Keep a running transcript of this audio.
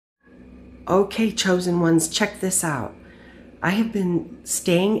Okay, chosen ones, check this out. I have been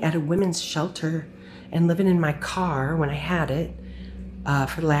staying at a women's shelter and living in my car when I had it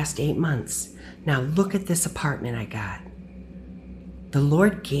for the last 8 months. Now look at this apartment I got. The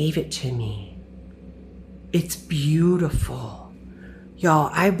Lord gave it to me. It's beautiful. Y'all,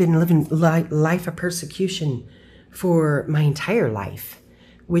 I've been living life of persecution for my entire life,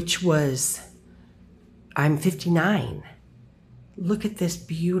 which was, I'm 59. Look at this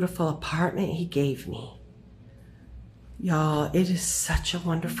beautiful apartment he gave me. Y'all, it is such a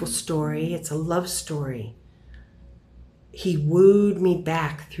wonderful story. It's a love story. He wooed me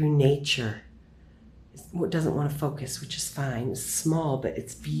back through nature. It doesn't want to focus, which is fine. It's small, but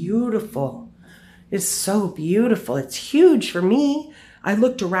it's beautiful. It's so beautiful. It's huge for me. I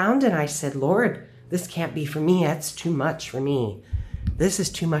looked around and I said, Lord, this can't be for me. That's too much for me. This is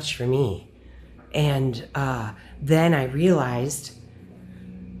too much for me. And then I realized,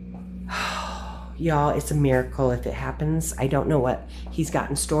 y'all, it's a miracle if it happens. I don't know what he's got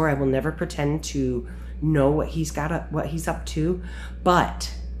in store. I will never pretend to know what he's up to.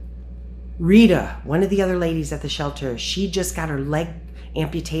 But Rita, one of the other ladies at the shelter, she just got her leg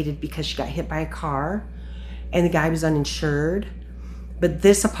amputated because she got hit by a car and the guy was uninsured. But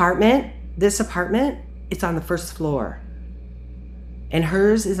this apartment, it's on the first floor and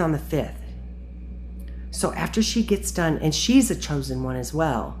hers is on the 5th. So after she gets done, and she's a chosen one as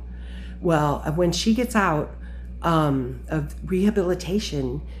well. Well, when she gets out of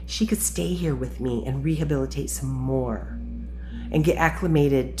rehabilitation, she could stay here with me and rehabilitate some more and get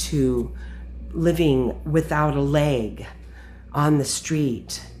acclimated to living without a leg on the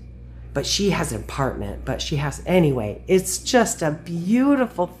street. But she has an apartment, anyway, it's just a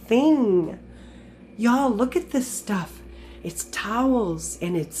beautiful thing. Y'all, look at this stuff. It's towels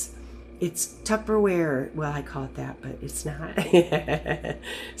and it's Tupperware. Well, I call it that, but it's not.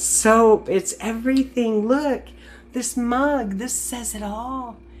 Soap, it's everything. Look, this mug, this says it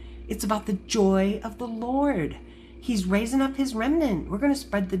all. It's about the joy of the Lord. He's raising up his remnant. We're going to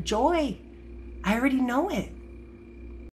spread the joy. I already know it.